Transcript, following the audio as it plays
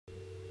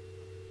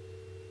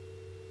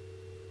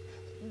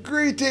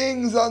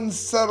Greetings,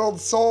 unsettled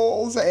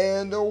souls,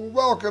 and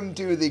welcome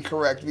to the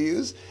Correct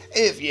Views.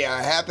 If you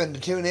happen to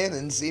tune in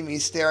and see me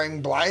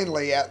staring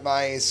blindly at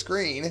my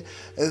screen,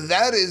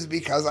 that is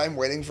because I'm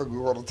waiting for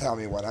Google to tell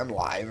me when I'm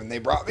live, and they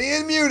brought me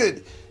in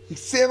muted.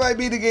 Sam I.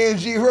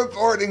 Ganji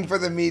reporting for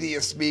the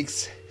Media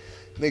Speaks.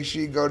 Make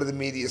sure you go to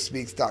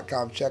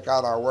themediaspeaks.com, check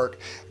out our work.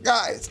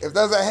 Guys, if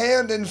there's a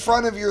hand in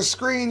front of your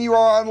screen, you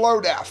are on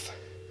low def.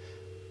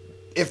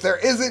 If there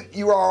isn't,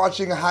 you are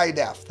watching high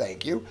def.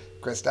 Thank you,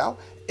 Christel.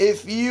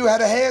 If you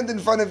had a hand in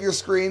front of your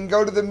screen,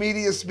 go to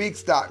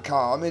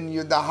themediaspeaks.com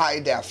and the high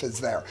def is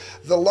there.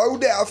 The low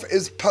def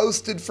is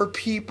posted for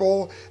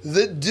people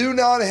that do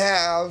not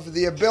have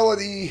the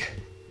ability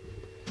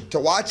to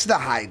watch the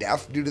high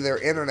def due to their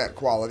internet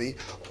quality,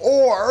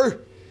 or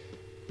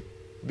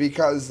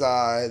because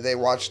they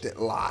watched it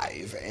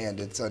live and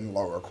it's in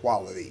lower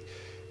quality.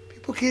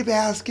 People keep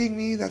asking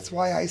me, that's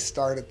why I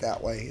start it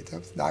that way.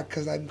 It's not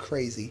because I'm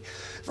crazy.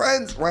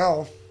 Friends,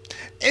 well,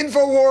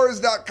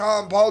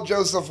 Infowars.com, Paul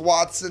Joseph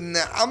Watson.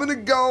 I'm going to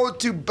go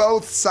to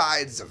both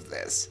sides of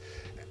this.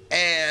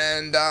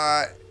 And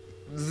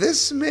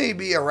this may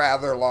be a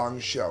rather long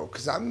show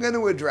because I'm going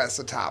to address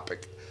a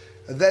topic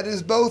that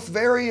is both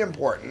very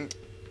important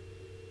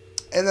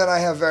and that I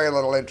have very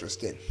little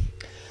interest in.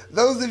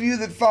 Those of you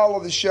that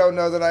follow the show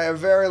know that I have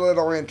very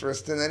little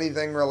interest in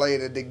anything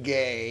related to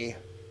gay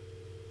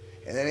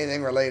and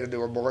anything related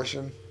to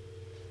abortion.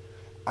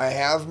 I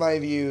have my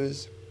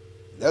views.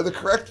 They're the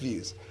correct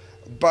views.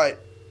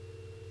 But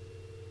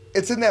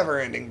it's a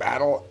never-ending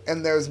battle,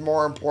 and there's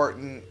more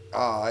important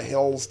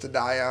hills to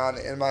die on,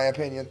 in my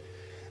opinion.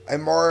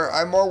 I'm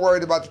more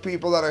worried about the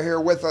people that are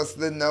here with us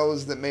than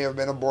those that may have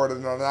been aborted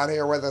and are not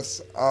here with us.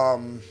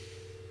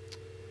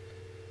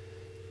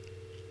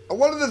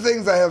 One of the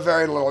things I have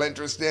very little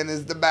interest in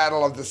is the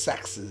battle of the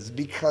sexes,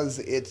 because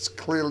it's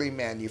clearly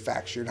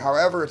manufactured.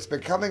 However, it's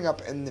been coming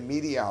up in the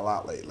media a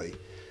lot lately.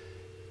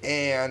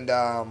 And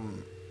we're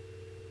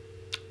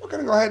going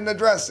to go ahead and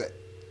address it.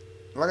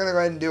 We're going to go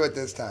ahead and do it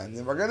this time.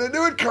 And we're going to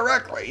do it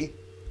correctly,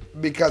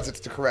 because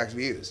it's the correct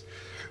views.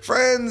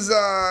 Friends,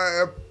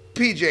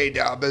 PJ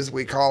Dub, as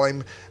we call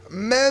him,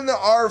 men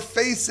are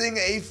facing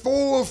a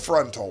full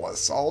frontal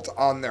assault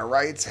on their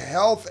rights,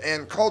 health,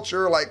 and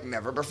culture like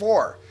never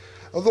before.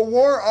 The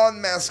war on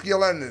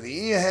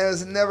masculinity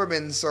has never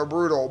been so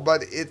brutal,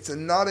 but it's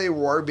not a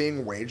war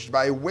being waged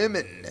by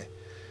women.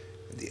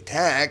 The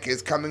attack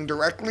is coming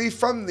directly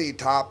from the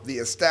top, the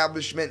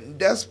establishment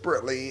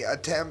desperately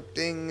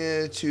attempting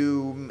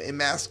to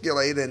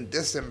emasculate and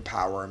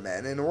disempower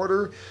men in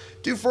order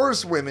to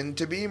force women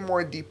to be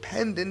more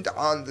dependent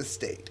on the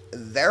state,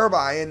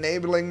 thereby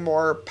enabling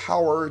more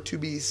power to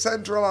be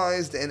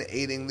centralized and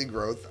aiding the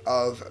growth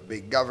of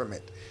big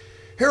government.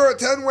 Here are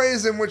 10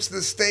 ways in which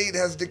the state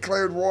has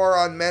declared war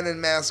on men and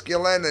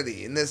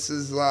masculinity. And this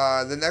is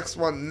the next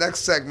one. Next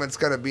segment's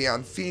going to be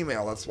on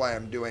female. That's why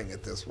I'm doing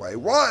it this way.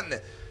 1.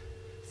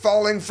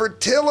 Falling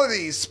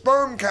fertility.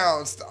 Sperm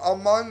counts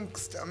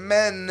amongst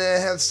men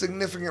have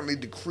significantly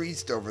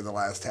decreased over the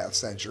last half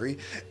century,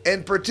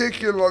 and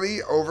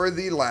particularly over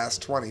the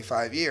last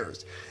 25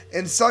 years.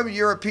 In some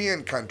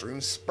European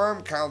countries,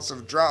 sperm counts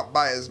have dropped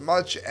by as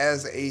much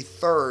as a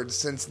third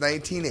since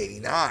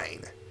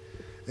 1989.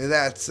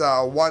 That's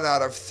 1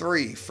 out of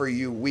 3 for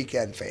you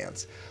weekend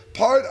fans.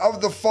 Part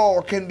of the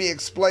fall can be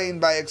explained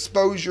by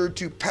exposure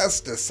to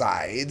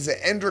pesticides,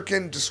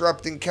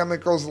 endocrine-disrupting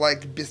chemicals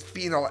like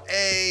bisphenol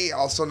A,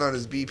 also known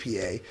as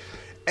BPA,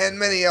 and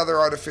many other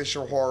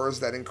artificial horrors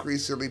that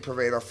increasingly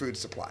pervade our food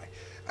supply.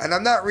 And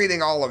I'm not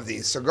reading all of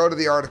these, so go to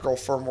the article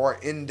for more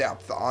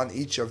in-depth on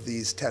each of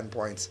these 10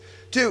 points.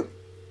 2.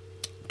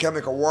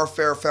 Chemical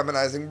warfare,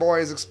 feminizing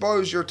boys,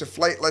 exposure to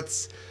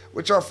platelets,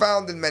 which are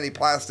found in many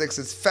plastics,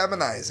 is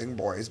feminizing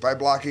boys by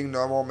blocking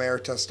normal male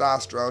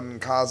testosterone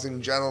and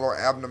causing genital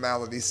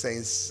abnormalities,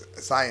 say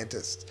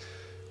scientists.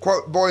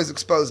 Quote, boys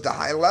exposed to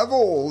high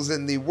levels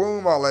in the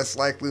womb are less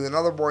likely than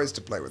other boys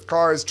to play with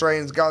cars,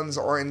 trains, guns,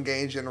 or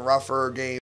engage in rougher games